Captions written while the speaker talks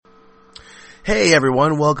Hey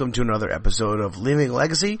everyone, welcome to another episode of Leaving a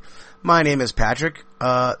Legacy. My name is Patrick.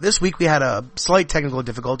 This week we had a slight technical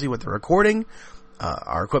difficulty with the recording.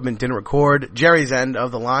 Our equipment didn't record Jerry's end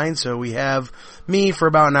of the line, so we have me for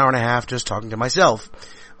about an hour and a half just talking to myself.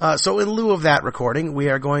 So in lieu of that recording, we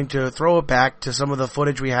are going to throw it back to some of the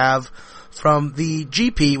footage we have from the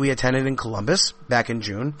GP we attended in Columbus back in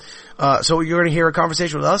June. So you're going to hear a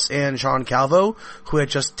conversation with us and Sean Calvo, who had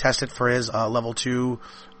just tested for his level 2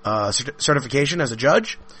 certification as a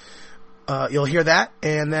judge. You'll hear that,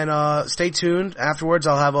 and then stay tuned. Afterwards,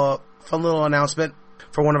 I'll have a fun little announcement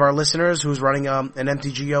for one of our listeners who's running an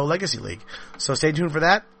MTGO Legacy League. So stay tuned for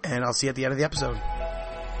that, and I'll see you at the end of the episode.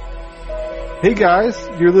 Hey guys,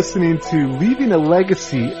 you're listening to Leaving a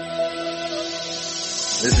Legacy.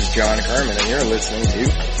 This is John Kerman, and you're listening to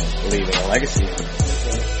Leaving a Legacy.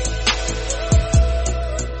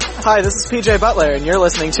 Hi, this is PJ Butler, and you're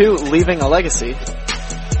listening to Leaving a Legacy.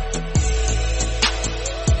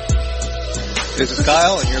 This is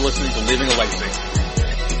Kyle, and you're listening to Leaving a Legacy.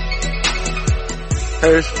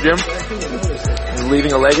 Hey, this is Jim.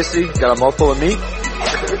 Leaving a Legacy. Got a mouthful of meat.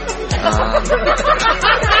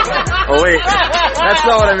 Oh wait, that's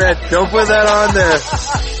not what I meant. Don't put that on there.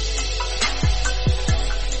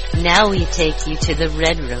 Now we take you to the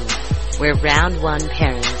Red Room, where round 1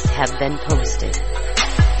 pairings have been posted.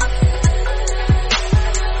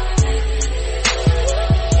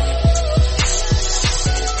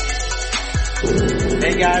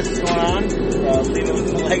 Hey guys, what's going on? Leaving with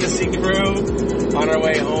the Legacy crew on our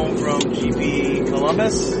way home from GP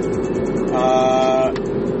Columbus.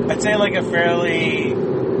 I'd say like a fairly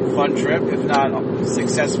fun trip, if not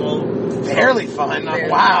successful. Fairly fun?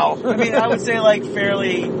 Wow. I mean, I would say like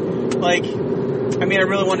fairly, like, I mean, I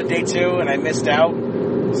really wanted day 2 and I missed out.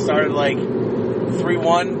 Started like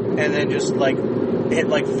 3-1 and then just like hit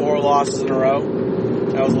like 4 losses in a row.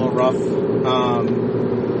 That was a little rough.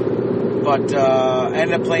 But I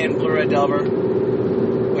ended up playing Blue Red Delver,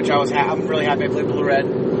 which I'm really happy I played Blue Red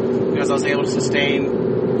because I was able to sustain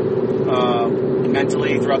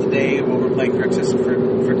mentally throughout the day while we were playing Crixus for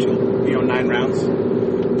 9 rounds.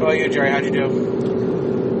 What about you, Jerry? How'd you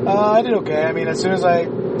do? I did okay. I mean, as soon as I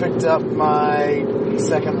picked up my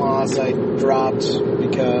second loss, I dropped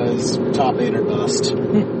because top 8 or bust.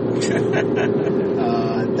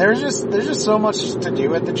 There's just so much to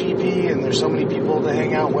do at the GP, and there's so many people to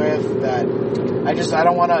hang out with that I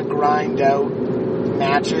don't want to grind out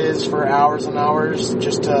matches for hours and hours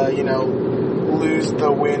just to, lose the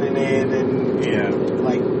win and in, and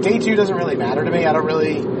like day 2 doesn't really matter to me. I don't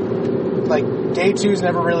really like day 2 is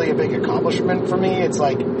never really a big accomplishment for me. It's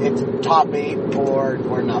like it's top 8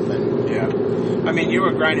 or nothing. Yeah. I mean, you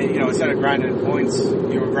were grinding, instead of grinding points,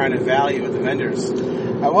 you were grinding value at the vendors.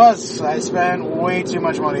 I spent way too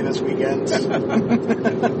much money this weekend.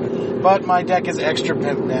 But my deck is extra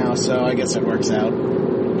pimp now, so I guess it works out.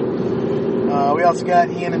 We also got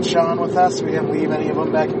Ian and Sean with us. We didn't leave any of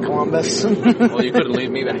them back in Columbus. Well, you couldn't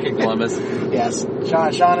leave me back in Columbus. Yes.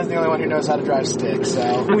 Sean is the only one who knows how to drive stick,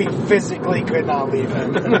 so we physically could not leave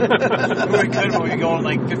him. We could, but we were going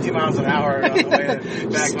like 50 miles an hour on the way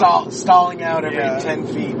back stalling out every 10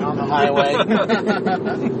 feet on the highway.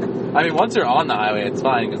 I mean, once you're on the highway, it's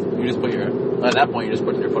fine, because you just at that point, you're just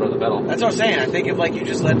putting your foot on the pedal. That's what I'm saying. I think if, like, you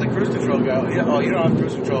just let the cruise control go, you don't have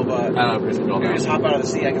cruise control, but... I don't have cruise control now. You just hop out of the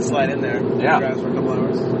seat, I can slide in there. Yeah. Drive for a couple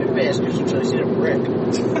hours. If it has cruise control, you see a brick.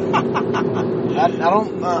 I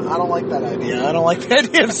don't like that idea. I don't like the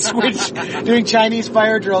idea of doing Chinese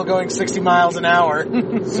fire drill going 60 miles an hour.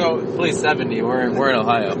 So... Please 70, we're in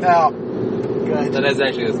Ohio. No. Good. That is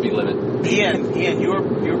actually the speed limit. Ian, you were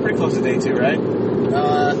pretty close to day 2, right?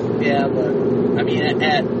 Yeah, but I mean,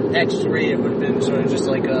 at X3 it would have been sort of just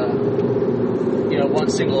like one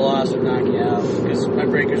single loss would knock you out because my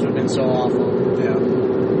breakers would have been so awful. Yeah.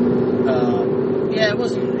 It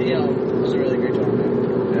wasn't a really great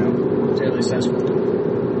tournament. Yeah. To at least that's what.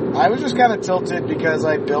 I was just kind of tilted because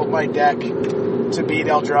I built my deck to beat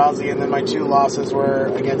Eldrazi, and then my 2 losses were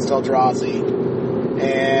against Eldrazi.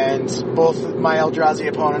 And both my Eldrazi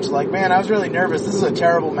opponents were like, man, I was really nervous. This is a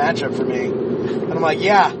terrible matchup for me. And I'm like,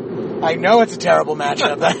 yeah, I know it's a terrible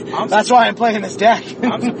matchup. That's why I'm playing this deck.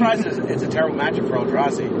 I'm surprised it's a terrible matchup for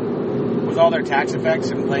Eldrazi. With all their tax effects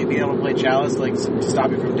and being able to play Chalice, like, to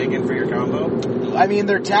stop you from digging for your combo. I mean,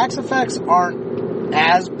 their tax effects aren't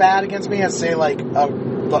as bad against me as, say, like, a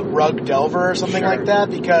Rug Delver or something like that,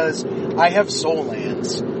 because I have Soul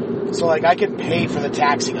Lands. So, like, I can pay for the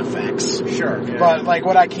taxing effects. Sure. Yeah. But, like,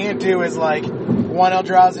 what I can't do is, like, my one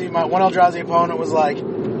Eldrazi opponent was like,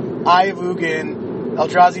 Eye of Ugin,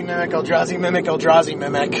 Eldrazi Mimic, Eldrazi Mimic, Eldrazi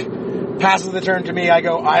Mimic. Passes the turn to me, I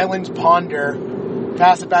go Island Ponder,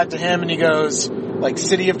 pass it back to him, and he goes, like,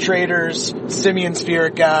 City of Traders, Simian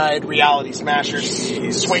Spirit Guide, Reality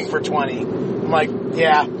Smashers, swing for 20. I'm like,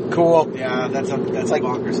 yeah, cool. Yeah, that's like a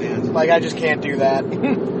bonker's hand. Like, I just can't do that.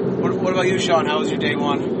 What about you, Sean? How was your day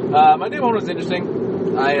one? My day one was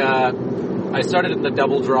interesting. I started in the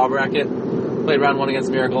double draw bracket, played round 1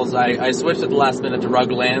 against Miracles. I switched at the last minute to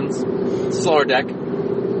Rug Lands, slower deck.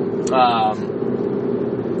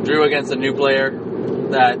 Drew against a new player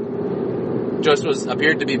that just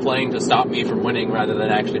appeared to be playing to stop me from winning rather than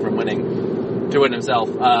actually from winning to win himself.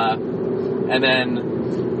 And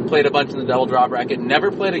then played a bunch in the double draw bracket.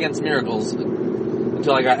 Never played against Miracles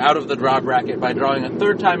until I got out of the draw bracket by drawing a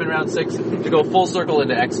third time in round 6 to go full circle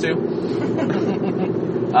into X2.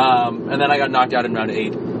 And then I got knocked out in round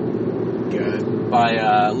 8. Good.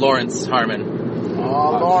 By Lawrence Harmon.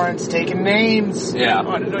 Oh, Lawrence, taking names. Yeah.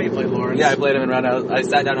 Oh, I didn't know you played Lawrence. Yeah, I played him in round. I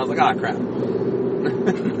sat down and I was like, ah, crap.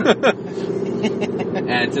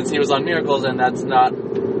 And since he was on Miracles, and that's not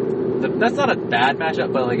a bad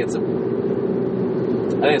matchup, but like I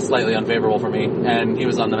think it's slightly unfavorable for me. And he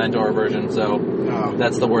was on the Mentor version, so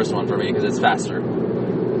that's the worst one for me because it's faster.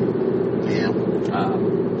 Yeah.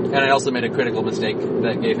 And I also made a critical mistake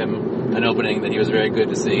that gave him an opening that he was very good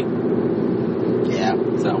to see. Yeah.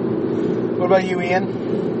 So. What about you,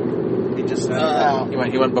 Ian? He just He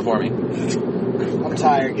went before me. I'm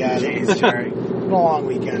tired, guys. Jeez, Jerry. Been a long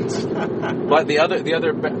weekend. But the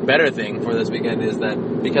other better thing for this weekend is that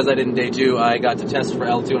because I didn't day 2, I got to test for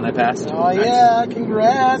L2 and I passed. Oh, yeah,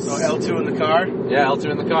 congrats. So L2 in the car? Yeah, L2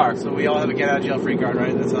 in the car. So we all have a get out of jail free card,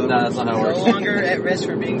 right? That's no, that's not how it works. No longer at risk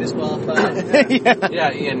for being disqualified.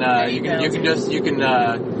 Yeah, Ian, you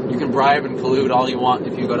can bribe and collude all you want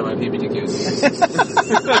if you go to my PPTQs.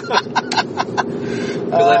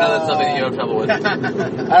 Because I know that's something that you have trouble with.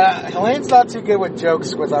 Helene's not too good with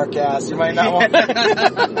jokes with our cast. You might not want.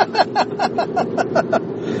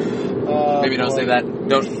 Maybe don't say that.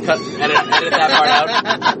 Don't edit that part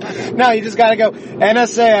out. No, you just gotta go.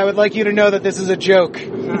 NSA, I would like you to know that this is a joke.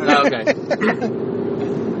 Oh, okay.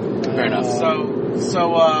 Fair enough. So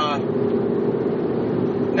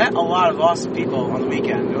met a lot of awesome people on the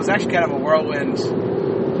weekend. It was actually kind of a whirlwind.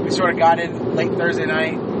 We sort of got in late Thursday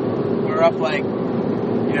night. We were up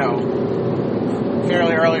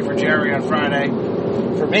fairly early for Jerry on Friday.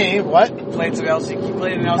 For me, what? Played some LCQ.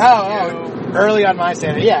 Played an LCQ. Oh, early on my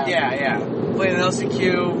standard, yeah. Yeah. Played an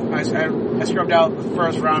LCQ. I scrubbed out the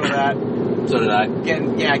first round of that. So did I.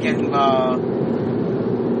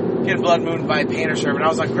 Getting blood mooned by Painter Servant. I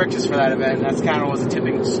was on Grixis for that event. That's kind of was a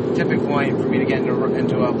tipping point for me to get into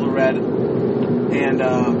a blue red. And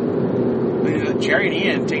Jerry and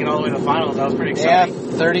Ian taking all the way to the finals. That was pretty exciting. Yeah,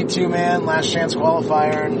 32-man last chance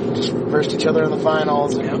qualifier, and just versed each other in the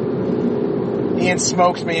finals. Yeah. Ian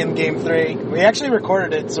smoked me in game 3. We actually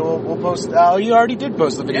recorded it, so we'll post. Oh, you already did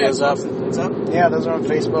post the videos up. It's up. Yeah, those are on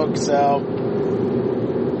Facebook. So,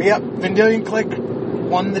 yep, Vendilion Click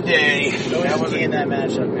won the day. That was in that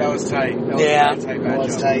matchup. That was tight. That was a tight matchup. It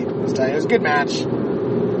was tight. It was a good match.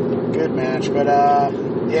 But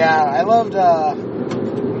yeah,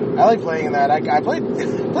 I like playing in that. I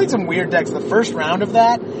played some weird decks. The first round of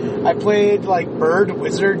that, I played like Bird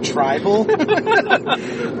Wizard Tribal.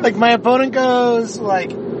 Like my opponent goes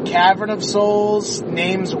like Cavern of Souls,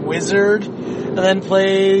 names Wizard, and then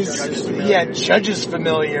plays Judge's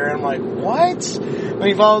Familiar. And I'm like, what? And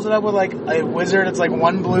he follows it up with like a wizard. It's like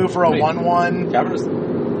 1 blue for a 1/1.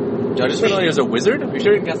 Judge's Familiar is a wizard? Are you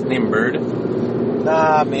sure you got the name Bird?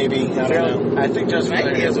 Maybe. I don't know. I think Judge's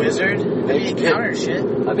Might be a wizard. Maybe counter shit.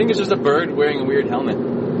 I think it's just a bird wearing a weird helmet.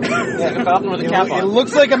 Like a falcon with a cap It on.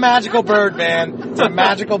 looks like a magical bird, man. It's a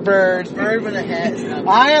magical bird. Bird with a hat.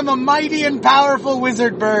 I am a mighty and powerful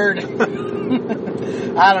wizard bird.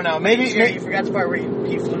 I don't know. Maybe You forgot the part where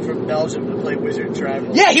he flew from Belgium to play Wizard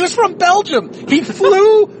Tribal. Yeah, he was from Belgium. He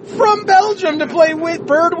flew from Belgium to play with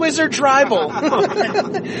Bird Wizard Tribal.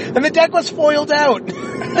 And the deck was foiled out.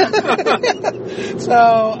 So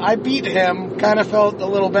I beat him. Kind of felt a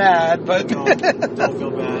little bad, but Don't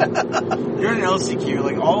feel bad. You're in an LCQ.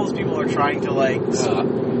 Like all those people are trying to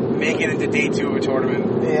make it into day 2 of a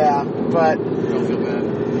tournament. yeah, but Don't feel bad.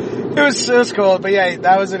 it was cool. But yeah,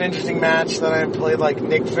 that was an interesting match. Then I played like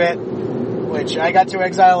Nick Fit, which I got to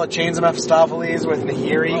exile a Chains of Mephistopheles with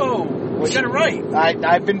Nahiri. Oh, you said it right.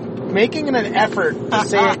 I've been making an effort to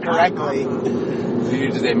say it correctly.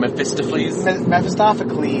 Did you say Mephistopheles?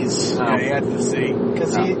 Mephistopheles. Yeah, you had to see.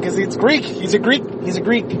 Because it's Greek. He's a Greek.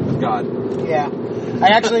 God. Yeah.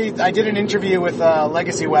 I did an interview with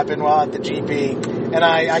Legacy Weapon while at the GP, and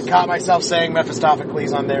I caught myself saying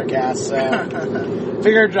Mephistopheles on their cast, so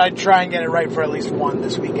figured I'd try and get it right for at least one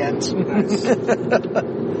this weekend.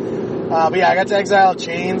 But yeah, I got to exile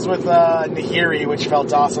Chains with Nahiri, which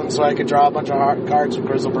felt awesome, so I could draw a bunch of cards with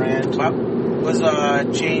Grizzlebrand. Was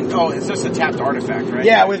Chain? Oh, it's just a tapped artifact, right?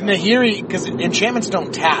 Yeah, with Nahiri, because enchantments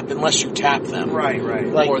don't tap unless you tap them. Right.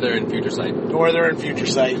 Like, or they're in Future Sight.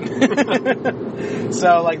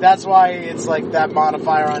 So, like, that's why it's like that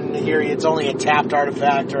modifier on Nahiri. It's only a tapped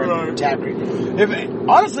artifact or a tapped.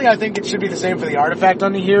 Honestly, I think it should be the same for the artifact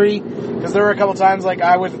on Nahiri, because there were a couple times like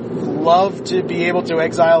I would love to be able to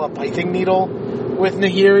exile a Pithing Needle with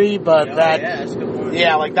Nahiri, but that's a good point.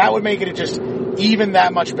 Yeah, like that would make it just even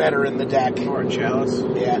that much better in the deck. Or a Chalice.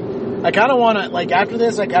 Yeah. I kind of want to, like, after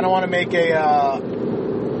this, I kind of want to make a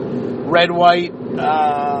red-white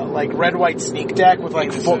sneak deck with,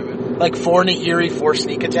 like, four Nahiri, 4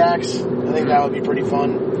 sneak attacks. I think that would be pretty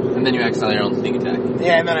fun. And then you exile your own sneak attack.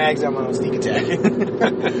 Yeah, and then I exile my own sneak attack.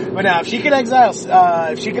 But now, if she could exile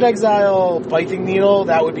Pithing Needle,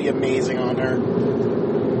 that would be amazing on her.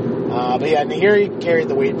 But yeah, Nahiri carried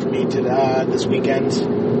the weight for me to this weekend.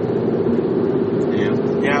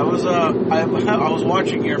 Yeah, it was. I was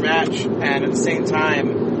watching your match, and at the same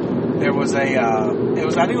time, there was I think it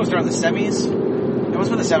was during the semis. It was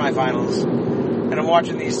for the semifinals, and I'm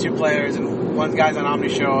watching these two players, and one guy's on Omni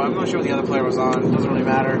Show. I'm not sure what the other player was on. It doesn't really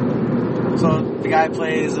matter. So the guy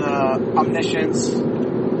plays Omniscience,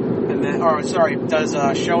 and then, does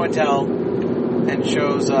Show and Tell, and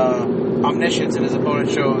shows Omniscience, and his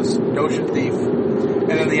opponent shows Notion Thief,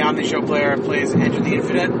 and then the Omni Show player plays Enter the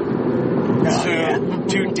Infinite.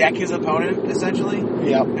 To deck his opponent, essentially.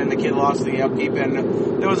 Yep. And the kid lost the upkeep, and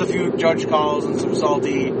there was a few judge calls and some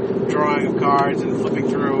salty drawing of cards and flipping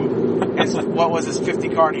through what was his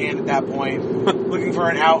 50-card hand at that point, looking for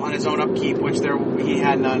an out on his own upkeep, which he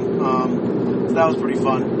had none. So that was pretty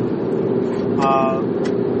fun.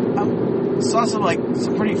 Saw some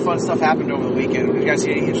pretty fun stuff happened over the weekend. Did you guys see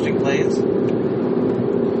any interesting plays?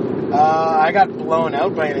 I got blown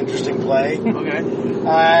out by an interesting play. Okay.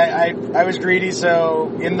 I was greedy, so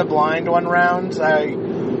in the blind one round, I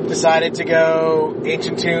decided to go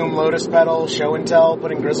Ancient Tomb, Lotus Petal, Show and Tell,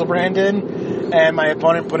 putting Grizzlebrand in, and my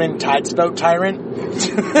opponent put in Tidespout Tyrant.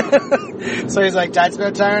 So he's like,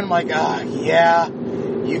 Tidespout Tyrant? I'm like, yeah,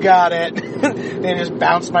 you got it. Then just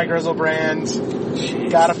bounced my Grizzlebrand,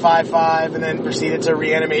 got a 5/5, and then proceeded to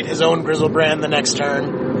reanimate his own Grizzlebrand the next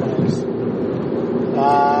turn.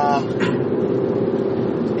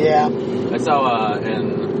 Yeah. I saw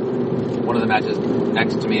in one of the matches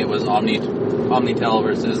next to me, it was Omnitel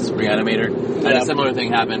versus Reanimator. And a similar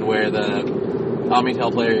thing happened where the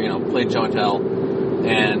Omnitel player, played Show and Tell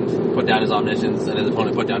and put down his Omniscience, and his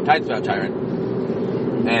opponent put down Tidespout Tyrant.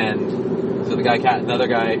 And so the other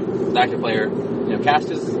guy, the active player, cast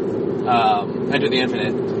his Enter the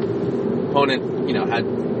Infinite. Opponent, had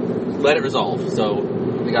let it resolve. So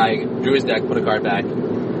the guy drew his deck, put a card back,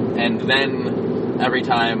 and then every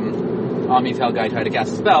time Omnitel guy tried to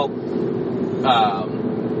cast a spell,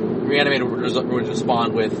 Reanimator would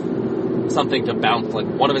respond with something to bounce, like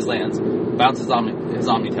one of his lands, bounce his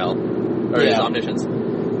Omnitel, or his Omniscience,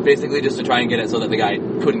 basically just to try and get it so that the guy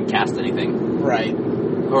couldn't cast anything. Right.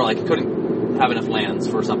 Or couldn't have enough lands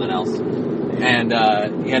for something else. And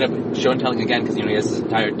he ended up Show and Telling again because he has his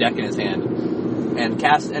entire deck in his hand, and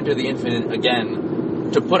cast Enter the Infinite again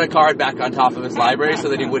to put a card back on top of his library so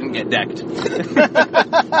that he wouldn't get decked. It's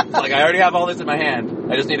like, I already have all this in my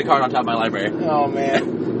hand. I just need a card on top of my library. Oh, man.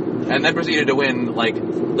 And then proceeded to win,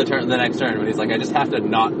 the next turn. But he's like, I just have to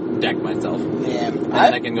not deck myself. Yeah. And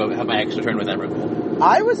then I can go have my extra turn with Emrakul.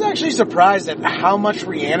 I was actually surprised at how much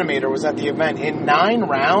Reanimator was at the event. In 9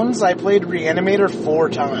 rounds, I played Reanimator 4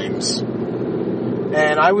 times.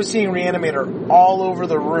 And I was seeing Reanimator all over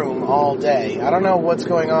the room all day. I don't know what's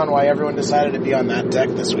going on, why everyone decided to be on that deck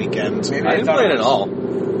this weekend. Maybe I didn't play it at all.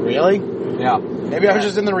 Really? Yeah. Maybe I was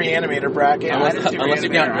just in the Reanimator bracket. Unless you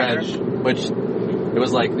count Dredge, which it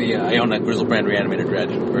was like the Iona Grizzlebrand Reanimator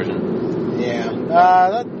Dredge version. Yeah.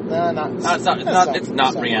 It's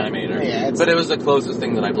not Reanimator. Yeah, but it was the closest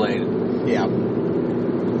thing that I played. Yeah.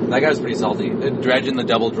 That guy was pretty salty. The Dredge in the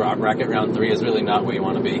double draw bracket round 3 is really not where you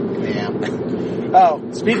want to be. Yeah. Oh,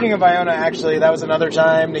 speaking of Iona, actually, that was another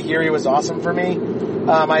time Nahiri was awesome for me.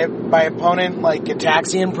 My opponent,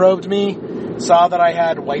 Gataxian probed me, saw that I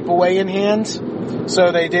had Wipe Away in hand,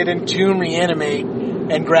 so they did Entomb Reanimate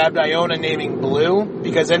and grabbed Iona naming Blue,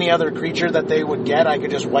 because any other creature that they would get, I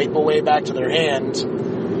could just wipe away back to their hand.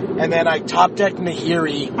 And then I top-decked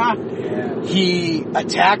Nahiri. Yeah. He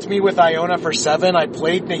attacked me with Iona for 7. I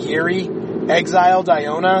played Nahiri, exiled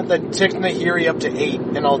Iona, then ticked Nahiri up to 8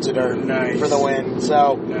 and ulted her for the win.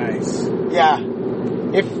 So, nice. Yeah.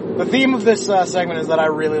 if the theme of this segment is that I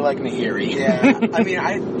really like Nahiri. Yeah, I mean,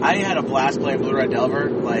 I had a blast playing Blue Red Delver.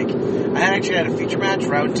 Like, I actually had a feature match,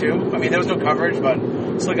 round 2. I mean, there was no coverage, but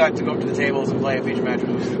still got to go up to the tables and play a feature match.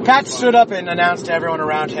 Pat stood up and announced to everyone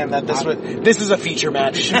around him that this is a feature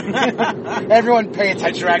match. Everyone pay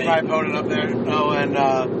attention. I dragged my opponent up there. Oh,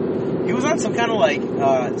 and he was on some kind of like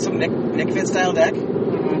some Nick Fit style deck,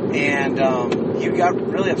 and he got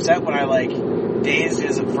really upset when I like dazed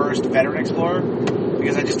his first Veteran Explorer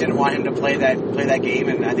because I just didn't want him to play that game,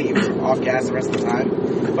 and I think he was off gas the rest of the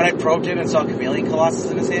time. But I probed him and saw Chameleon Colossus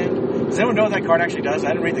in his hand. Does anyone know what that card actually does? I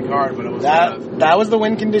didn't read the card, but it was that was the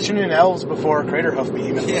win condition in Elves before Craterhoof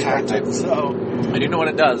Behemoth was printed. So I do know what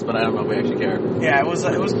it does, but I don't know if we actually care. Yeah, it was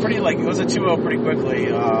pretty like it was a 2-0 pretty quickly.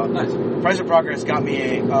 Nice. Price of Progress got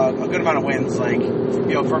me a good amount of wins. Like,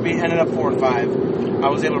 you know, for me ended up 4 and 5. I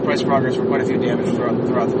was able to Price of Progress for quite a few damage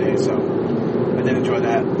throughout the day. So I did enjoy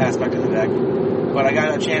that aspect of the deck. But I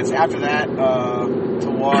got a chance after that to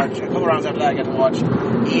watch a couple rounds after that. I got to watch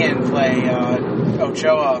Ian play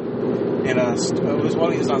Ochoa in he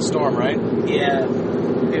was on Storm, right? Yeah,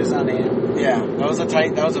 he was on AM. Yeah, that was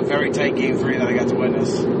a very tight game 3 that I got to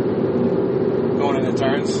witness. Going into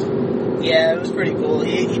turns. Yeah, it was pretty cool.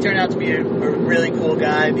 He turned out to be a really cool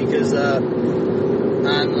guy because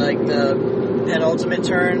on like the penultimate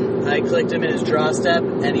turn, I clicked him in his draw step,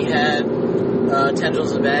 and he had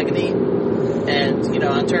Tendrils of Agony. And, you know,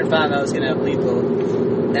 on turn 5, I was going to have lethal.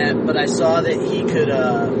 But I saw that he could,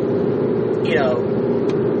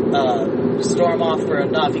 storm off for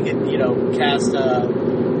enough. He could, cast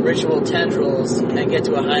Ritual Tendrils and get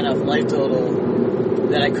to a high enough life total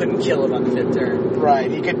that I couldn't kill him on the 5th turn.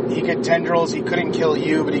 Right. He could Tendrils. He couldn't kill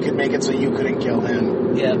you, but he could make it so you couldn't kill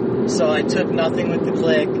him. Yeah. So I took nothing with the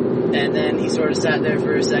click, and then he sort of sat there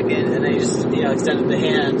for a second, and then he just, extended the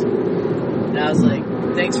hand. And I was like,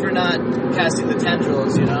 thanks for not casting the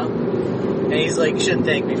Tendrils, And he's like, you shouldn't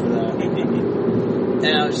thank me for that. And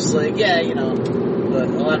I was just like, yeah, but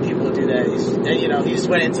a lot of people do that. He just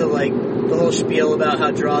went into like the whole spiel about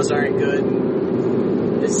how draws aren't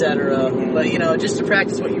good, etc. But just to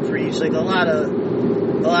practice what you preach, like a lot of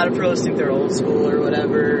pros think they're old school or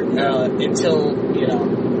whatever until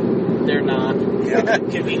they're not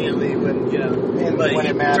conveniently when But when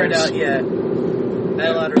it matters. Turned out, yeah. I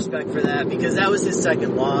had a lot of respect for that because that was his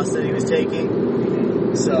second loss that he was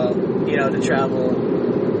taking. So, to travel,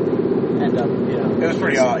 end up, It was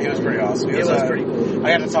pretty awesome. It was pretty cool.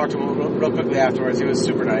 I got to talk to him real quickly afterwards. He was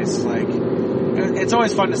super nice. Like, it's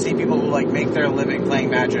always fun to see people who, like, make their living playing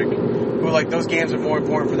Magic, who, like, those games are more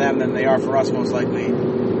important for them than they are for us, most likely.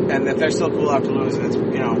 And if they're still cool after losing, it's,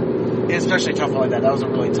 it's especially tough like that. That was a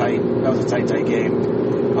tight game.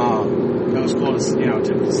 It was cool to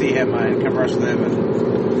see him and converse with him, and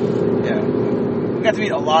we got to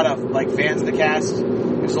meet a lot of like fans of the cast.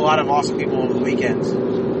 There's a lot of awesome people over the weekend.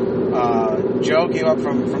 Joe came up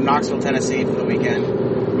from Knoxville, Tennessee for the weekend,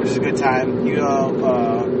 which is a good time. He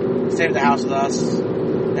stayed at the house with us,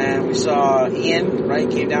 and we saw Ian. Right,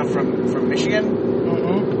 came down from Michigan.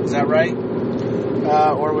 Mm-hmm. Is that right?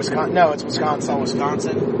 Or Wisconsin? No, it's Wisconsin.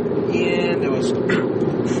 Wisconsin. Ian. There was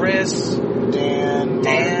Chris. Dan,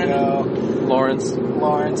 Lawrence.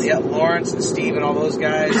 Yeah, Lawrence and Steve and all those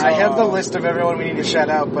guys. I have the list of everyone we need to shout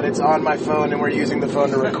out, but it's on my phone and we're using the phone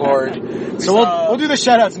to record. So we'll do the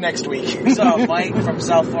shout outs next week. We saw Mike from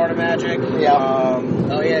South Florida Magic. Yeah.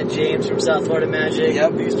 James from South Florida Magic.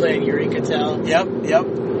 Yep. He was playing Eureka Tell. Yep.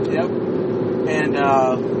 And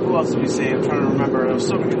who else did we see? I'm trying to remember. There was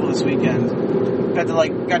so many people this weekend. Got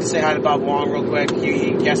to say hi to Bob Wong real quick.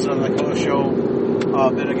 He guested on the Coda show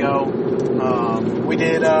a bit ago. We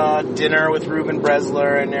did dinner with Ruben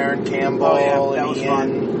Bresler and Aaron Campbell. Oh yeah, that and was Ian.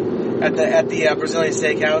 fun. At the Brazilian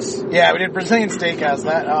Steakhouse. Yeah, we did Brazilian Steakhouse.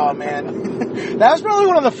 Oh man, that was probably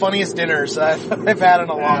one of the funniest dinners I've had in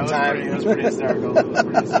a long time. It was pretty hysterical. It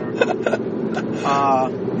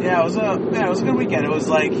was a good weekend. It was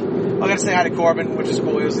like I got to say hi to Corbin, which is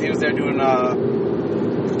cool. He was there doing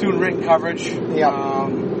written coverage. Yeah.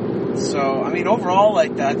 So I mean, overall, I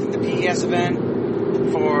think the PES event.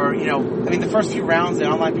 The first few rounds, the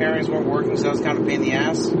online pairings weren't working, so that was kind of a pain in the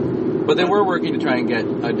ass. But they were working to try and get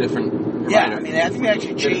a different provider. Yeah, I think they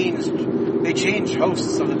actually changed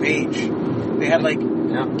hosts of the page. They had,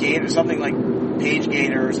 Gate or something like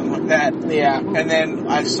PageGator or something like that. Yeah. And then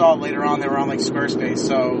I saw later on they were on, Squarespace,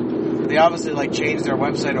 so they obviously, changed their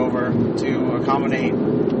website over to accommodate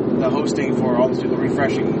the hosting for all these people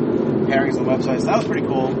refreshing pairings on the website. So that was pretty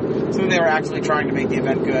cool. So they were actually trying to make the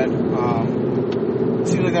event good. It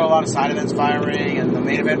seemed like there were a lot of side events firing, and the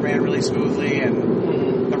main event ran really smoothly,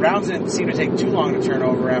 and the rounds didn't seem to take too long to turn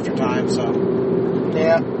over after time, so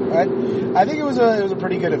Yeah, I think it was a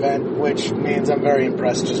pretty good event, which means I'm very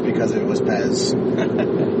impressed just because it was Pez.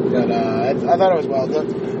 But I thought it was well.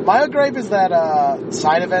 My gripe is that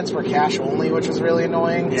side events were cash only, which was really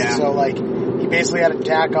annoying. Yeah. So like, you basically had to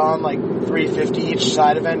tack on like $350 each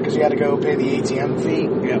side event because you had to go pay the ATM fee.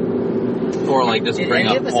 Yep. Or like just bring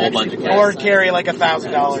up a whole bunch of cash. Or carry like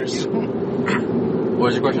 $1,000. What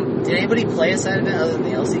was your question? Did anybody play a side event other than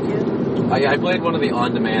the LCQ? I played one of the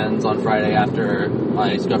on-demands on Friday after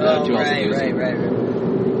I scrubbed out 2 LCQs. Right.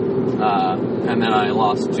 And then I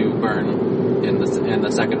lost to Burn in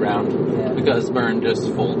the second round because Burn just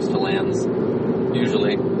folds to lands.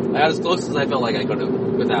 Usually, I got as close as I felt like I could have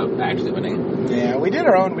without actually winning. Yeah, we did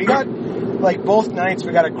our own. We got like both nights.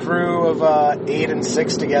 We got a crew of 8 and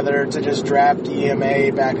 6 together to just draft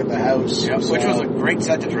EMA back at the house. Yep, so, which was a great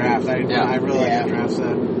set to draft. I really like that draft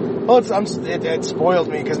set. Well, it spoiled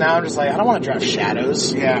me because now I'm just like, I don't want to draft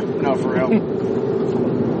shadows. Yeah, no, for real.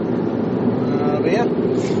 But yeah.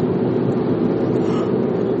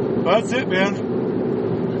 That's it, man.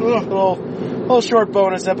 Little short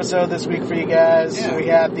bonus episode this week for you guys. Yeah. We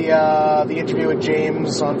had the interview with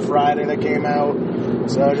James on Friday that came out.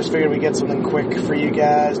 So I just figured we'd get something quick for you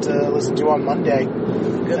guys to listen to on Monday.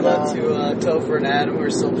 Good luck to Topher and Adam who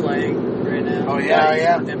are still playing right now. Oh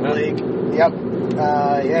yeah. In the league. Yep.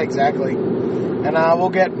 Yeah, exactly. And we'll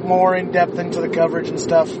get more in depth into the coverage and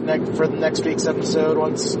stuff for the next week's episode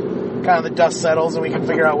once kind of the dust settles and we can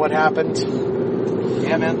figure out what happened.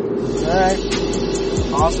 Yeah, man. All right.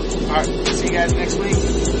 Awesome. All right. See you guys next week.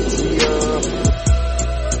 See ya.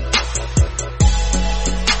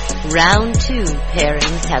 Round 2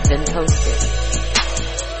 pairings have been posted.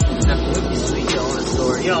 Sweet donut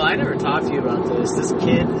store. Yo, I never talked to you about this. This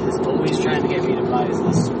kid is always trying to get me to buy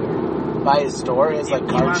this store. Buy his store? His like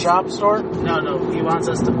card shop store? No. He wants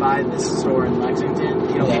us to buy this store in Lexington.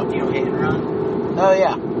 You know Hit and Run? Oh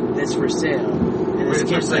yeah. It's for sale. And this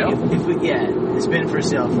It's for kid's like, sale? it's been for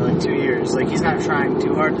sale for like 2 years. Like, he's not trying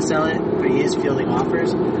too hard to sell it, but he is fielding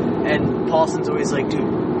offers. And Paulson's always like, dude,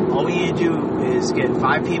 all we need to do is get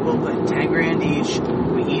 5 people, put $10,000 each.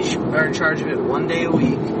 We each are in charge of it 1 day a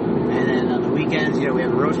week. And then on the weekends, we have a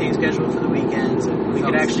rotating schedule for the weekends. And we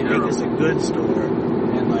could actually make this a good store.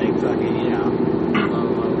 And like, fucking,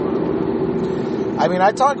 I mean,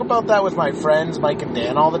 I talk about that with my friends, Mike and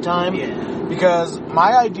Dan, all the time. Yeah. Because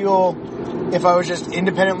my ideal, if I was just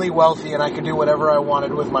independently wealthy and I could do whatever I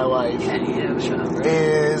wanted with my life,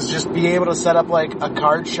 is just be able to set up like a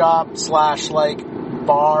card shop / like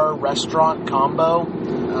bar restaurant combo.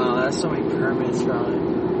 Oh, that's so many permits, probably.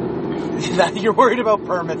 You're worried about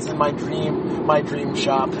permits in my dream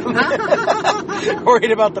shop.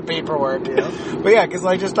 Worried about the paperwork. Yeah. But yeah, because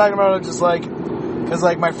like just talking about it, just like. Because,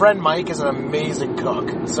 like, my friend Mike is an amazing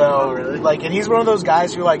cook. So, really? like, and he's one of those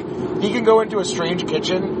guys who, like, he can go into a strange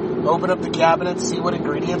kitchen, open up the cabinet, see what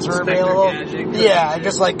ingredients are available. And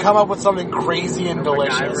just, like, come up with something crazy and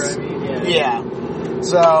delicious. Yeah.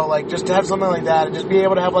 So, like, just to have something like that and just be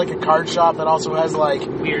able to have, like, a card shop that also has, like...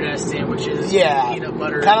 weird-ass sandwiches. Yeah. Peanut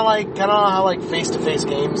butter. Kind of how, like, Face-to-Face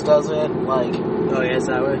Games does it. Like... Oh, yeah, it's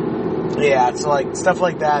that way? Yeah, so, like, stuff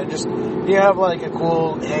like that. And just... You have, like, a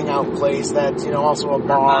cool hangout place that's, also a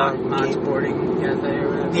bar. Mox Boarding Cafe or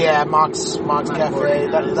whatever. Yeah, Mox Cafe.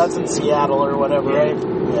 That's in Seattle or whatever, right?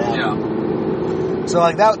 Yeah. So,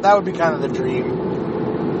 like, that would be kind of the dream.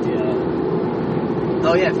 Yeah.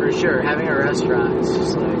 Oh, yeah, for sure. Having a restaurant is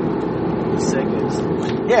just, like, the sickest.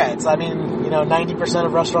 Yeah, 90%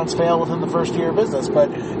 of restaurants fail within the first year of business,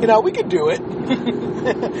 but, we could do it.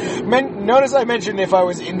 Notice I mentioned if I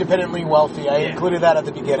was independently wealthy. I included that at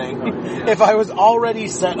the beginning. Oh, yeah. If I was already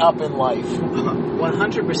set up in life.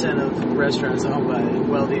 100% of restaurants owned by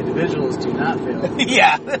wealthy individuals do not fail.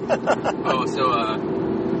 Yeah. Oh, so, I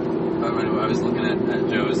was looking at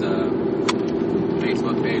Joe's,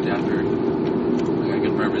 Facebook page after I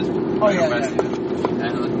confirmed his request.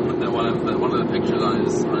 And one of the pictures on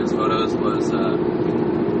his photos was, a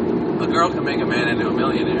girl can make a man into a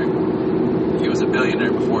millionaire. He was a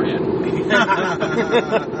billionaire beforehand.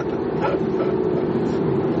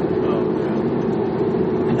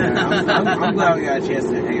 I'm glad we got a chance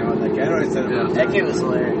to hang out with that guy. I know I said it. That kid was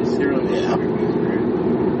hilarious. He really was.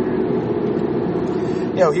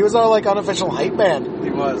 He was our, like, unofficial hype man.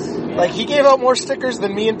 He was. Yeah. Like, he gave out more stickers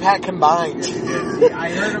than me and Pat combined.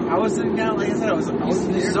 I heard him. I wasn't kind of, like I said, I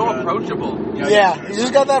wasn't He's so approachable. Yeah, he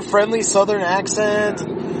just got that friendly southern accent.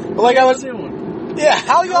 But, like, I was... Yeah,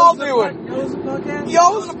 how y'all doing? Y'all's a podcast?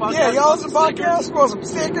 Y'all's a podcast? Want some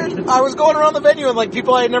stickers? I was going around the venue and, like,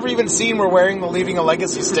 people I had never even seen were wearing the Leaving a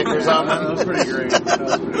Legacy stickers on them. That was pretty great.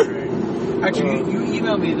 Actually, you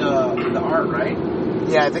emailed me the art, right?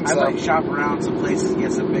 Yeah, I think I so. might shop around some places and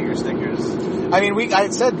get some bigger stickers. I mean, I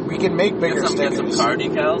said we can make bigger Get stickers. some car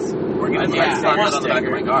decals. We're gonna I'd slap that on the back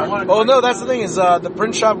of my car. Oh no, that's the thing is the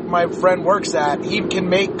print shop my friend works at. He can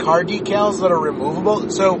make car decals that are removable.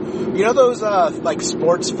 So you know those like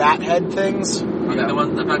sports fat head things. Okay, the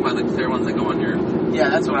ones I'm talking about, the clear ones that go on your. Yeah,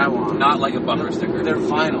 that's what I want. Not like a bumper sticker. They're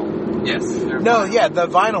vinyl. Yes. No, yeah, the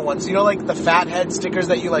vinyl ones. You know, like the fat head stickers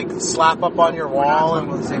that you like slap up on your wall. I'm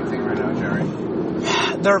the same thing right now, Jerry.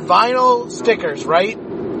 They're vinyl stickers, right?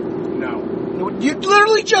 No. You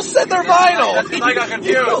literally just said they're vinyl. That's because I got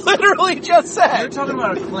confused. You literally just You're said. talking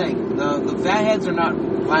about a cling. The fat heads are not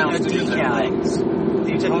vinyl stickers. They're clings.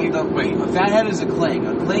 Wait, a fat head is a cling.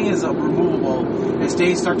 A cling is a removable. It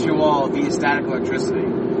stays stuck to your wall via static electricity.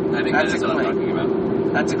 I think That's that's a what I'm cling. talking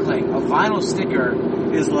about. That's a cling. A vinyl sticker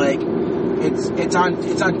is like it's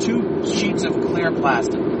on 2 sheets of clear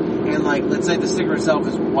plastic, and like let's say the sticker itself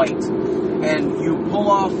is white, and you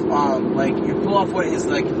pull off what is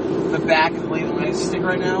like the back of the Leaving Legacy sticker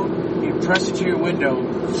right now. You press it to your window,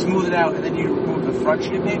 smooth it out, and then you remove the front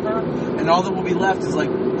sheet of paper, and all that will be left is like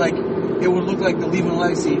it would look like the Leaving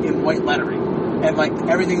Legacy in white lettering. And like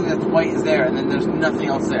everything that's white is there, and then there's nothing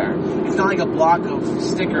else there. It's not like a block of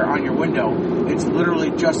sticker on your window. It's literally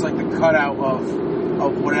just like the cutout of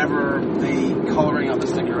whatever the coloring on the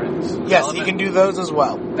sticker is. Yes, he can do those as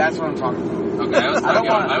well. That's what I'm talking about. Okay, I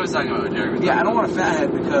was talking about what Jerry was Yeah, I talking don't want a fat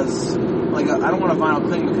head because I don't want a vinyl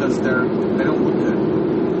cling because they don't look good.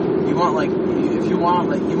 You want I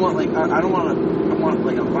want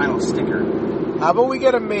like a vinyl sticker. How about we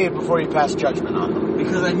get them made before you pass judgment on them?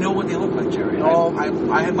 Because I know what they look like, Jerry. Oh.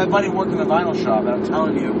 I had my buddy work in the vinyl shop, and I'm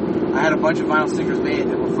telling you, I had a bunch of vinyl stickers made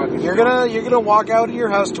that were fucking. You're gonna walk out of your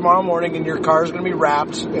house tomorrow morning, and your car's gonna be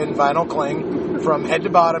wrapped in vinyl cling from head to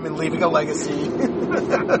bottom, and leaving a legacy.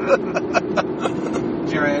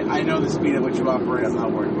 Jerry, I know the speed at which you operate. I'm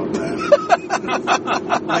not worried about that.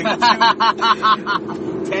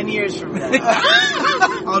 10 years from now,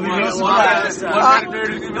 I'll be real surprised. about. One kind of nerd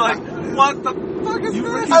is gonna be like, what the fuck is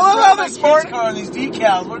this? I love how this morning car and these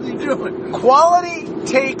decals. What are you doing? quality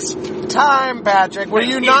takes time, Patrick. Were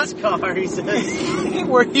you not? car, he says.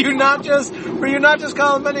 Were you not just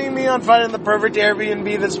complimenting me on finding the perfect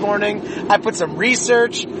Airbnb this morning? I put some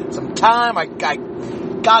research, some time. I got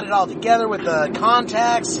it all together with the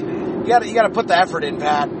contacts. You got to put the effort in,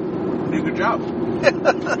 Pat. You did a good job. But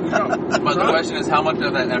the question is, how much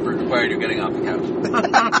of that effort required you getting off the couch?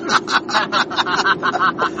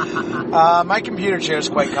 My computer chair is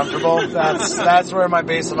quite comfortable. That's where my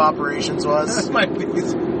base of operations was. My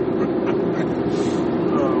base.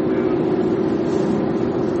 Oh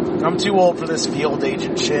man. I'm too old for this field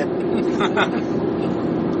agent shit.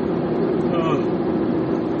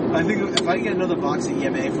 I think if I get another box of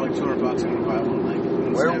EMA for like $200, I'm gonna buy one.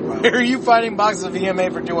 Where are you finding boxes of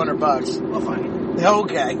EMA for $200? I'll find it.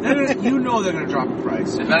 Okay. You know they're gonna drop in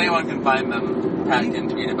price. If anyone can find them, Pat can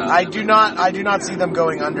tweet about I them. do not see them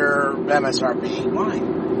going under MSRP. Why?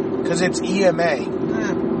 Because it's EMA.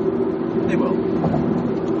 They will.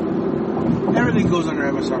 Everything goes under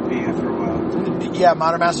MSRP after a while. Yeah,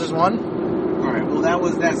 Modern Masters 1? Alright, well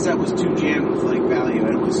that set was too jammed with like value,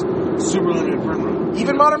 and it was super limited print run.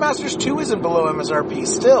 Even Modern Masters 2 isn't below MSRP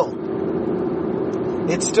still.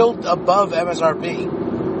 It's still above MSRP.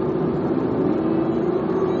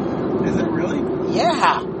 Is it really?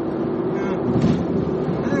 Yeah.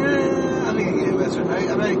 I think I get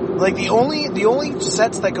MSRP. Like the only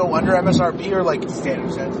sets that go under MSRP are like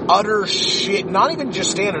Standard sets. utter shit, not even just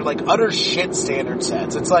standard, like utter shit standard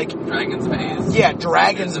sets. It's like Dragon's Maze. yeah,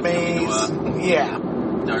 Dragon's Maze. Noah. Yeah.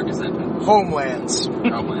 Dark Ascension. Homelands.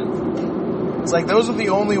 Homelands. It's like those are the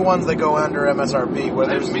only ones that go under MSRP where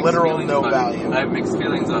there's literal no value. I have mixed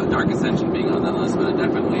feelings about Dark Ascension being on that list, but it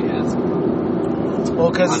definitely is.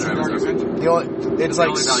 Well, because Under MSRP. it's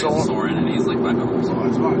like the only value is Soren, and he's like $5. So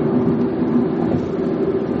that's fine.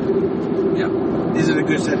 Yeah. Is it a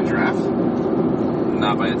good set to draft?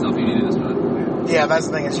 Not by itself, you need it as well. yeah, that's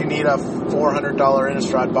the thing is you need a $400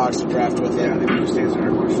 Innistrad box to draft with it. Yeah, I think you just answered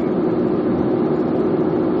our question.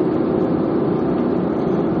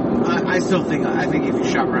 I think if you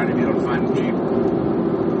shop around, if you don't find them cheap.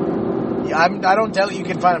 Yeah, I don't doubt you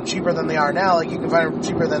can find them cheaper than they are now. Like you can find them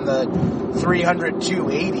cheaper than the 300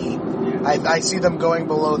 280. Yeah. I see them going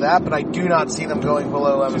below that, but I do not see them going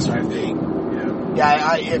below MSRP.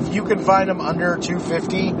 Yeah, if you can find them under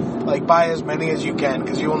 250, like buy as many as you can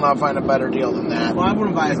because you will not find a better deal than that. Well, I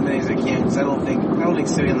wouldn't buy as many as I can because I don't think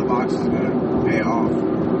sitting in the box is going to pay off.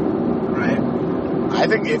 Right? I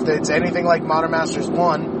think if it's anything like Modern Masters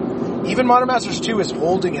 1, even Modern Masters 2 is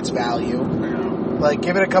holding its value. Like,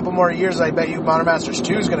 give it a couple more years, I bet you Modern Masters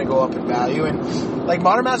 2 is going to go up in value. And, like,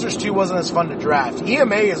 Modern Masters 2 wasn't as fun to draft.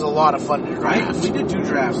 EMA is a lot of fun to draft. We did 2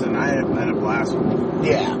 drafts, and I had a blast.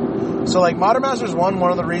 Yeah. So, like, Modern Masters 1,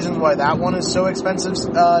 one of the reasons why that one is so expensive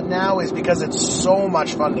now is because it's so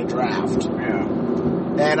much fun to draft. Yeah.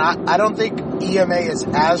 And I don't think EMA is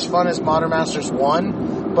as fun as Modern Masters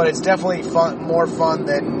 1, but it's definitely more fun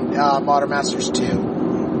than Modern Masters 2.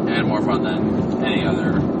 And more fun than any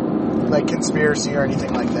other... Like Conspiracy or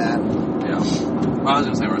anything like that. Yeah. Well, I was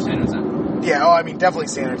going to say more standard set. Yeah, I mean, definitely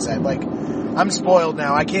standard set. Like, I'm spoiled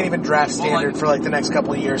now. I can't even draft standard for, like, the next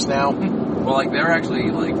couple of years now. Well, like, they're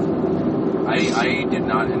actually, like... I did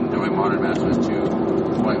not enjoy Modern Masters 2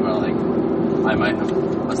 quite well. Like, I might have...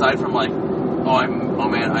 Aside from, like,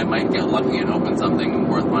 I might get lucky and open something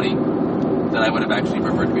worth money, that I would have actually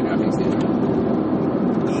preferred to be drafting standard.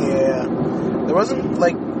 Yeah. There wasn't,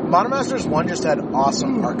 like... Modern Masters 1 just had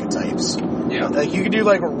awesome archetypes. Yeah. Like, you could do,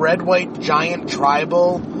 like, red, white, giant,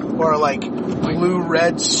 tribal, or, like, blue,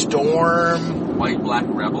 red, storm. White, black,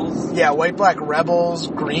 rebels? Yeah, white, black, rebels,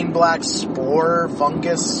 green, black, spore,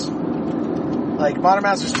 fungus. Like, Modern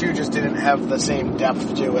Masters 2 just didn't have the same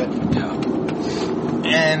depth to it. Yeah.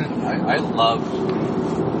 And... I love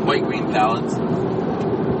white, green Thalids.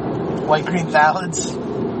 White, green Thalids?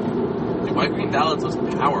 The white, green Thalids was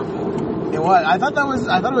powerful. It was. I thought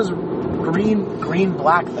it was green,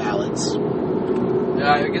 black Thalids.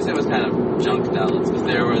 Yeah, I guess it was kind of junk Thalids, because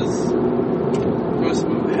there was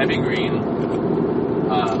heavy green,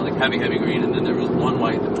 like heavy green, and then there was one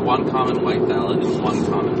common white Thalid and one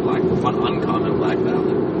uncommon black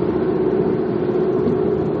Thalid.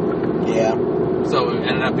 Yeah. So it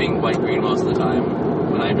ended up being white-green most of the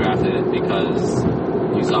time when I drafted it, because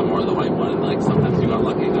you saw more of the white one, and like sometimes you got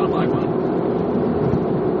lucky and got a black one.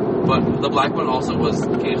 But the black one also was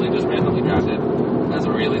occasionally just randomly drafted as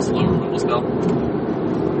a really slow removal spell.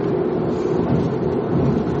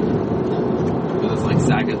 It's like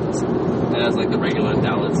Sackett. It has like the regular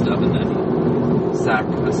Thallid stuff, and then sap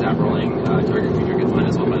rolling target creature gets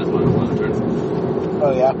 -1/-1 on a lot of turns.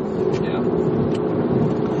 Oh yeah. Yeah.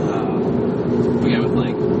 We get with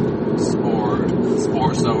like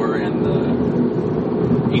Spore Sower and the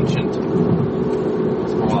Ancient.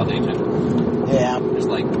 Spore Wild Ancient. Yeah. Just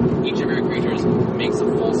like each of your creatures makes a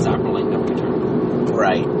full sapperling every turn.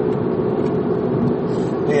 Right.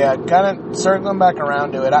 Yeah, kind of circling back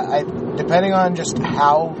around to it. I depending on just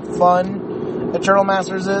how fun Eternal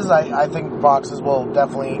Masters is, I think boxes will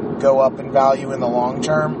definitely go up in value in the long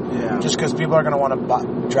term. Yeah. Just because people are going to want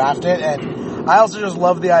to draft it. And I also just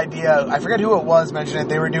love the idea. I forget who it was mentioned it.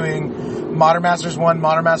 They were doing Modern Masters 1,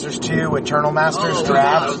 Modern Masters 2, Eternal Masters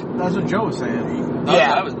draft. That's what Joe was saying.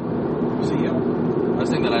 Yeah. I was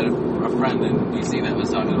saying that I had a friend in DC that was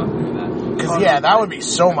talking about doing that. Because, yeah, that would be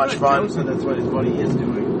so much fun. Joe said that's what his buddy is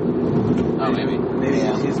doing. Oh, maybe. Maybe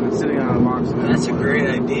he's been sitting on a box. That's a great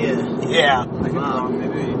idea. Yeah. Wow.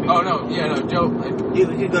 Oh, no, Joe. Dude,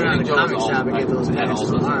 we could go down to the comic shop and get those packs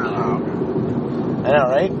tomorrow. I know,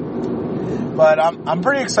 right? But I'm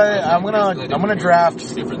pretty excited. I'm gonna draft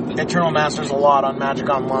Eternal Masters a lot on Magic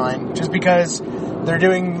Online, just because they're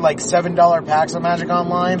doing like $7 packs on Magic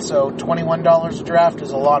Online, so $21 a draft is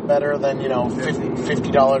a lot better than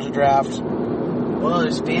 $50 a draft. Well,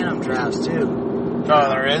 there's Phantom drafts too. Oh,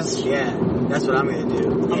 there is? Yeah, that's what I'm gonna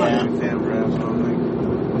do. I'm not doing fan drafts, I don't think.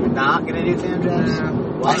 You're not gonna do Phantom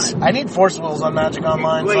drafts? Why? I need Force Wheels on Magic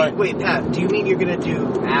Online. Wait, Pat. Do you mean you're gonna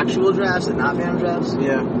do actual drafts and not Phantom drafts?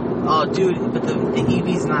 Yeah. Oh, dude, but the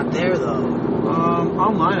EV's not there though.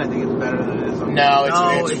 Online, I think it's better than it is on. No,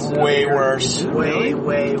 it's way worse. Way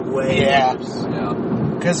Yeah. worse. Yeah.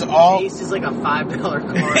 Because all Ace is like a $5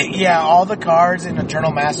 card. yeah, all the cards in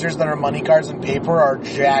Eternal Masters that are money cards in paper are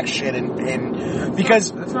jack shit,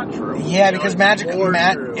 because That's not true. yeah, because Magic true.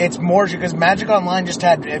 it's more because Magic Online just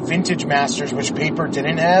had Vintage Masters, which paper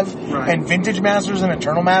didn't have, Right. and Vintage Masters and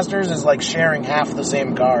Eternal Masters is like sharing half the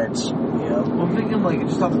same cards. Yep. Well, I'm thinking, like,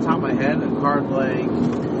 just off the top of my head, a card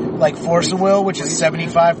Like Force of Will, which is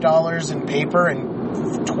 $75 in paper and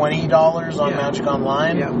 $20 on Magic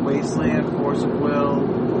Online. Yeah, Wasteland, Force of Will.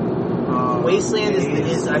 Wasteland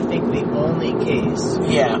is, I think, the only case.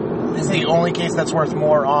 Yeah, is the only case that's worth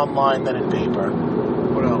more online than in paper.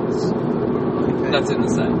 What else? That's in the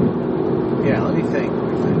set. Yeah, let me think.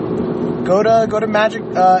 Go to Magic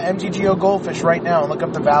MTGO Goldfish right now and look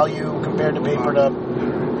up the value compared to paper to.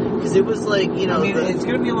 Because it was like, I mean, it's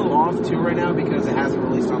going to be a little off too right now because it hasn't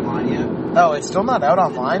released online yet. Oh, it's still not out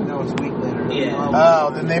online? No, it's a week later. Yeah.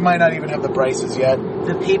 Oh, then they might not even have the prices yet.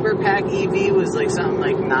 The paper pack EV was like something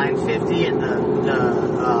like $9.50, and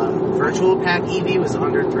the virtual pack EV was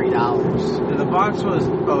under $3. The box was.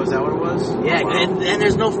 Oh, is that what it was? Yeah, Oh, wow. and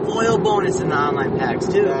there's no foil bonus in the online packs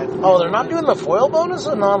too. Oh, they're not doing the foil bonus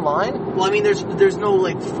in online? Well, I mean, there's no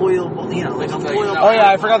like foil, like a foil. Oh yeah,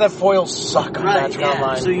 I forgot that foils suck on Right, Magic yeah.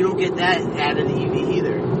 Online. So you don't get that added to EV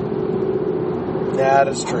either. Yeah, that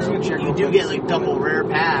is true. You do get like double rare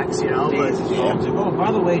packs, but Oh,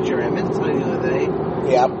 by the way, Jerry, I meant to tell you the other day.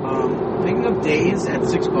 Yeah. Picking up Days at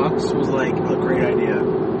 $6 was like a great idea.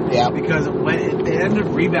 Yeah. Because it ended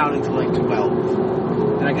up rebounding to like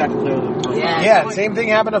 12, and I got to play with them. For a while. Yeah, same thing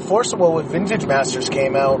happened to Forcible with Vintage Masters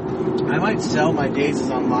came out. I might sell my Days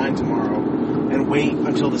online tomorrow and wait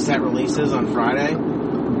until the set releases on Friday,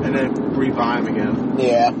 and then rebuy them again.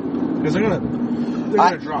 Yeah. Because they're gonna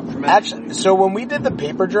drop tremendously. Actually, so when we did the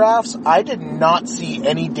paper drafts, I did not see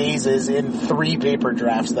any Dazes in 3 paper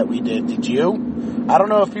drafts that we did. Did you? I don't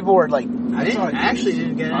know if people were like. I actually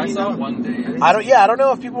didn't get any. I saw one day. I don't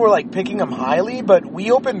know if people were like picking them highly, but we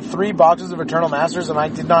opened 3 boxes of Eternal Masters and I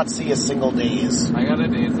did not see a single Daze. I got a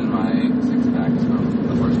Days in my 6-pack from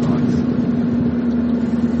the first box.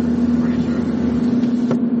 Pretty sure.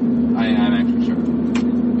 I'm actually sure.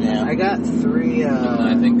 Yeah. I got 3.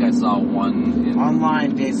 I think I saw one in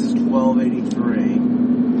Online Days is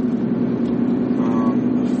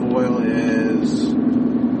 $12.83. The foil is.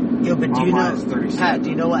 Yo, but do you Online is know, 37. Pat? Do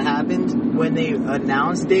you know what happened when they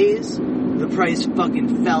announced Days? The price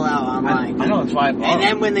fucking fell out online. I know, that's why I bought And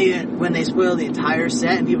then when they spoiled the entire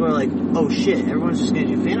set, and people are like, "Oh shit, everyone's just gonna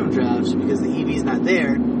do Phantom drafts because the EV's not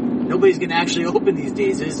there. Nobody's gonna actually open these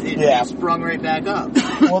Dazes." It sprung right back up.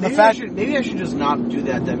 Well, maybe I should just not do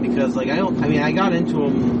that then, because like I got into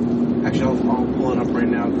them. Actually, I'll pull it up right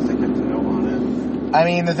now because I kept a note on it. I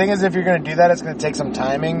mean, the thing is, if you're going to do that, it's going to take some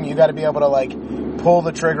timing. You got to be able to like pull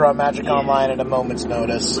the trigger on Magic Online at a moment's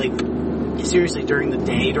notice. Like seriously, during the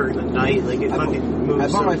day, during the night, like it fucking moves. I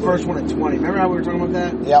bought my first one at 20. Remember how we were talking about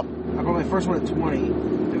that? Yep. I bought my first one at 20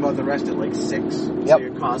 and bought the rest at like 6. Yep. So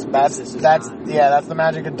your cost basis is that's not. that's the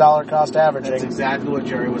magic of dollar cost averaging. That's exactly what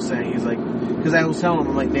Jerry was saying. He's like, because I was telling him,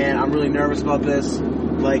 I'm like, man, I'm really nervous about this.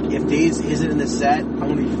 Like, if Days isn't in the set, I'm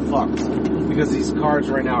gonna be fucked, because these cards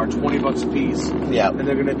right now are $20 a piece. Yeah. And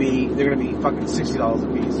they're gonna be fucking $60 a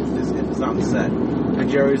piece if it's not in the set.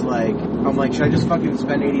 And Jerry's like, I'm like, should I just fucking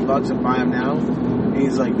spend $80 and buy them now? And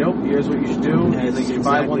he's like, nope. Here's what you should do. Yeah, He's like, you should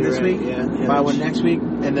buy one this right. week, Yeah, buy one next week,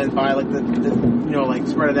 and then buy like the like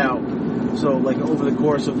spread it out. So like over the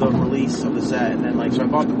course of the release of the set, and then like so I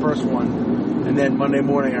bought the first one, and then Monday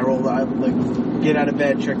morning I get out of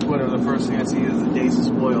bed, check Twitter, the first thing I see is the Days is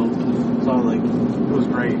spoiled. So like it was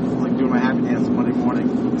great. I was like doing my happy dance Monday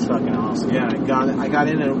morning. It's fucking awesome. Yeah, I got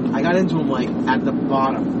into them like at the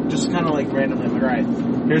bottom, just kind of like randomly. I'm like, all right,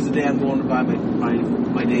 here's the day I'm going to buy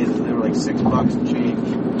my Days, and they were like $6 and change.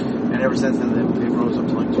 And ever since then they rose up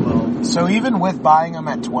to like 12. So even with buying them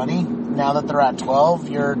at 20, now that they're at 12,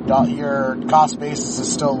 your cost basis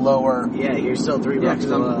is still lower. Yeah, you're still $3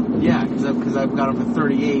 below. Because I've got them for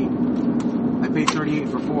 38. I paid 38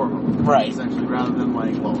 for 4 of them. Right. Essentially, rather than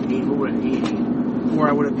like 8, what would it 80? Or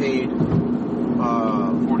I would have paid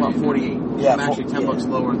 48. Yeah, I'm actually $10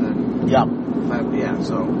 lower than. Yeah. I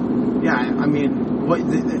mean,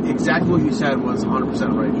 exactly what you said was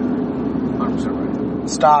 100% right, Jerry. 100% right.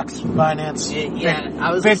 Stocks, finance, I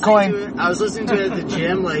was Bitcoin. I was listening to it at the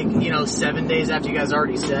gym, 7 days after you guys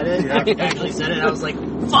already said it. Yeah. You actually said it. I was like,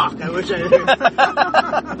 "Fuck! I wish I had."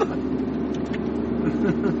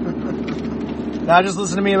 Now just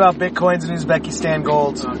listen to me about Bitcoins and Uzbekistan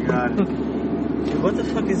golds. Oh God. What the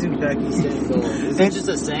fuck is Uzbekistan gold? Is it just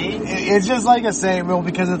a saying? It's just like a saying, well,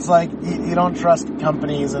 because it's like you don't trust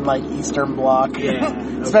companies in like Eastern Bloc,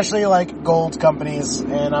 especially like gold companies,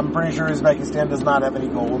 and I'm pretty sure Uzbekistan does not have any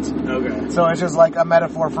gold. Okay. So it's just like a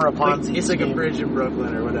metaphor for a Ponzi. It's like a bridge in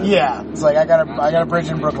Brooklyn or whatever. Yeah, it's like I got a bridge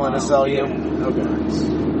in Brooklyn to sell you. Okay.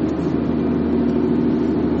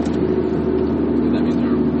 That means they're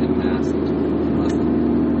in mass.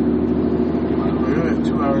 We have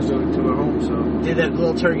 2 hours to go home, so. Did that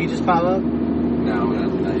little turkey just pop up? No,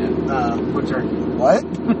 not yet. What turkey? What?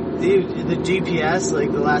 The GPS,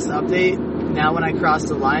 like the last update, now when I cross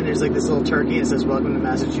the line, there's like this little turkey and it says, "Welcome to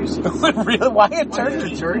Massachusetts." Really? Why a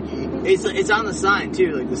turkey? It's on the sign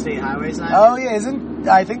too, like the state highway sign. Oh yeah,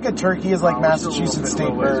 I think a turkey is like Massachusetts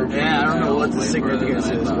state bird. Yeah, I don't know what the significance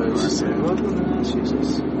is, but it's just like, "Welcome to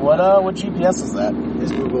Massachusetts." What GPS is that?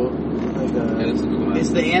 It's Google. It's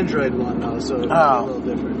the Android one though, so it's a little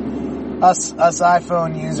different. Us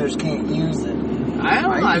iPhone users can't use it. I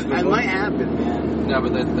don't know. I might have been, man. No,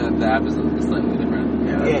 but the app is slightly different.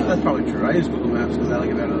 Yeah, That's probably true. I use Google Maps because I like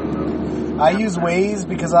it better than I use Waze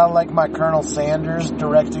because I like my Colonel Sanders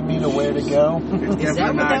directing me to where to go. Is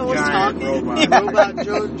that what that was talking? Giant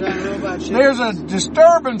robot chicken. There's a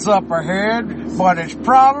disturbance up ahead, but it's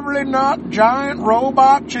probably not giant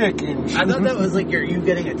robot chickens. I thought that was like you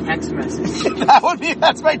getting a text message.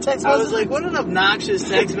 That's my text message. I was like, what an obnoxious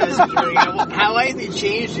text message. How I haven't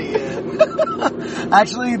changed it yet.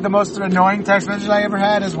 Actually, the most annoying text message I ever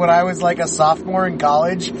had is when I was like a sophomore in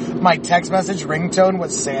college. My text message ringtone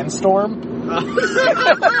was Sandstorm. What's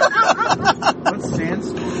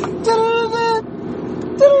Sandstorm?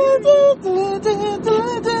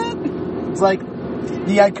 It's like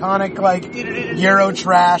the iconic like Euro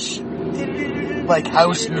trash like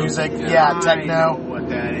house music. Yeah, techno. I know what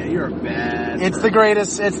that is. You're bad. It's the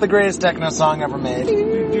greatest techno song ever made.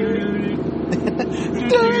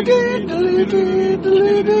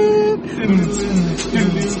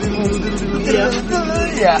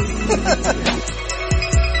 Yeah.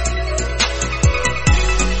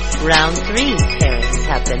 Round 3 pairings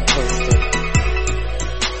have been posted.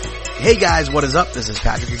 Hey guys, what is up? This is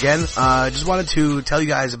Patrick again. Just wanted to tell you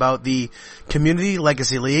guys about the Community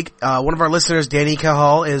Legacy League. One of our listeners, Danny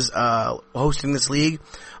Cahal, is hosting this league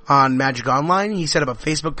on Magic Online. He set up a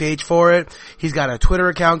Facebook page for it. He's got a Twitter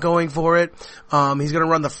account going for it. He's going to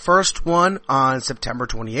run the first one on September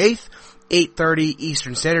 28th, 8:30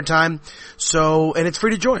 Eastern Standard Time. And it's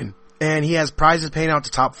free to join. And he has prizes paying out to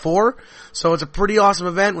top 4. So it's a pretty awesome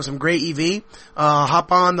event with some great EV.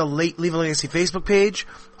 Hop on the Leave a Legacy Facebook page.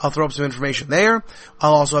 I'll throw up some information there.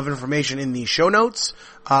 I'll also have information in the show notes.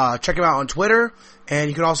 Check him out on Twitter. And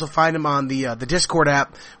you can also find him on the Discord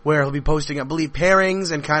app where he'll be posting, I believe,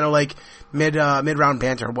 pairings and kind of like mid-round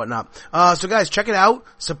banter and whatnot. So guys, check it out.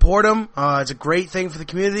 Support him. It's a great thing for the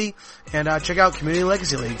community. And check out Community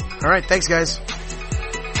Legacy League. Alright, thanks guys.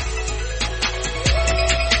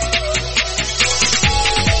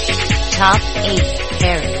 Top 8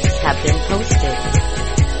 pairings have been posted.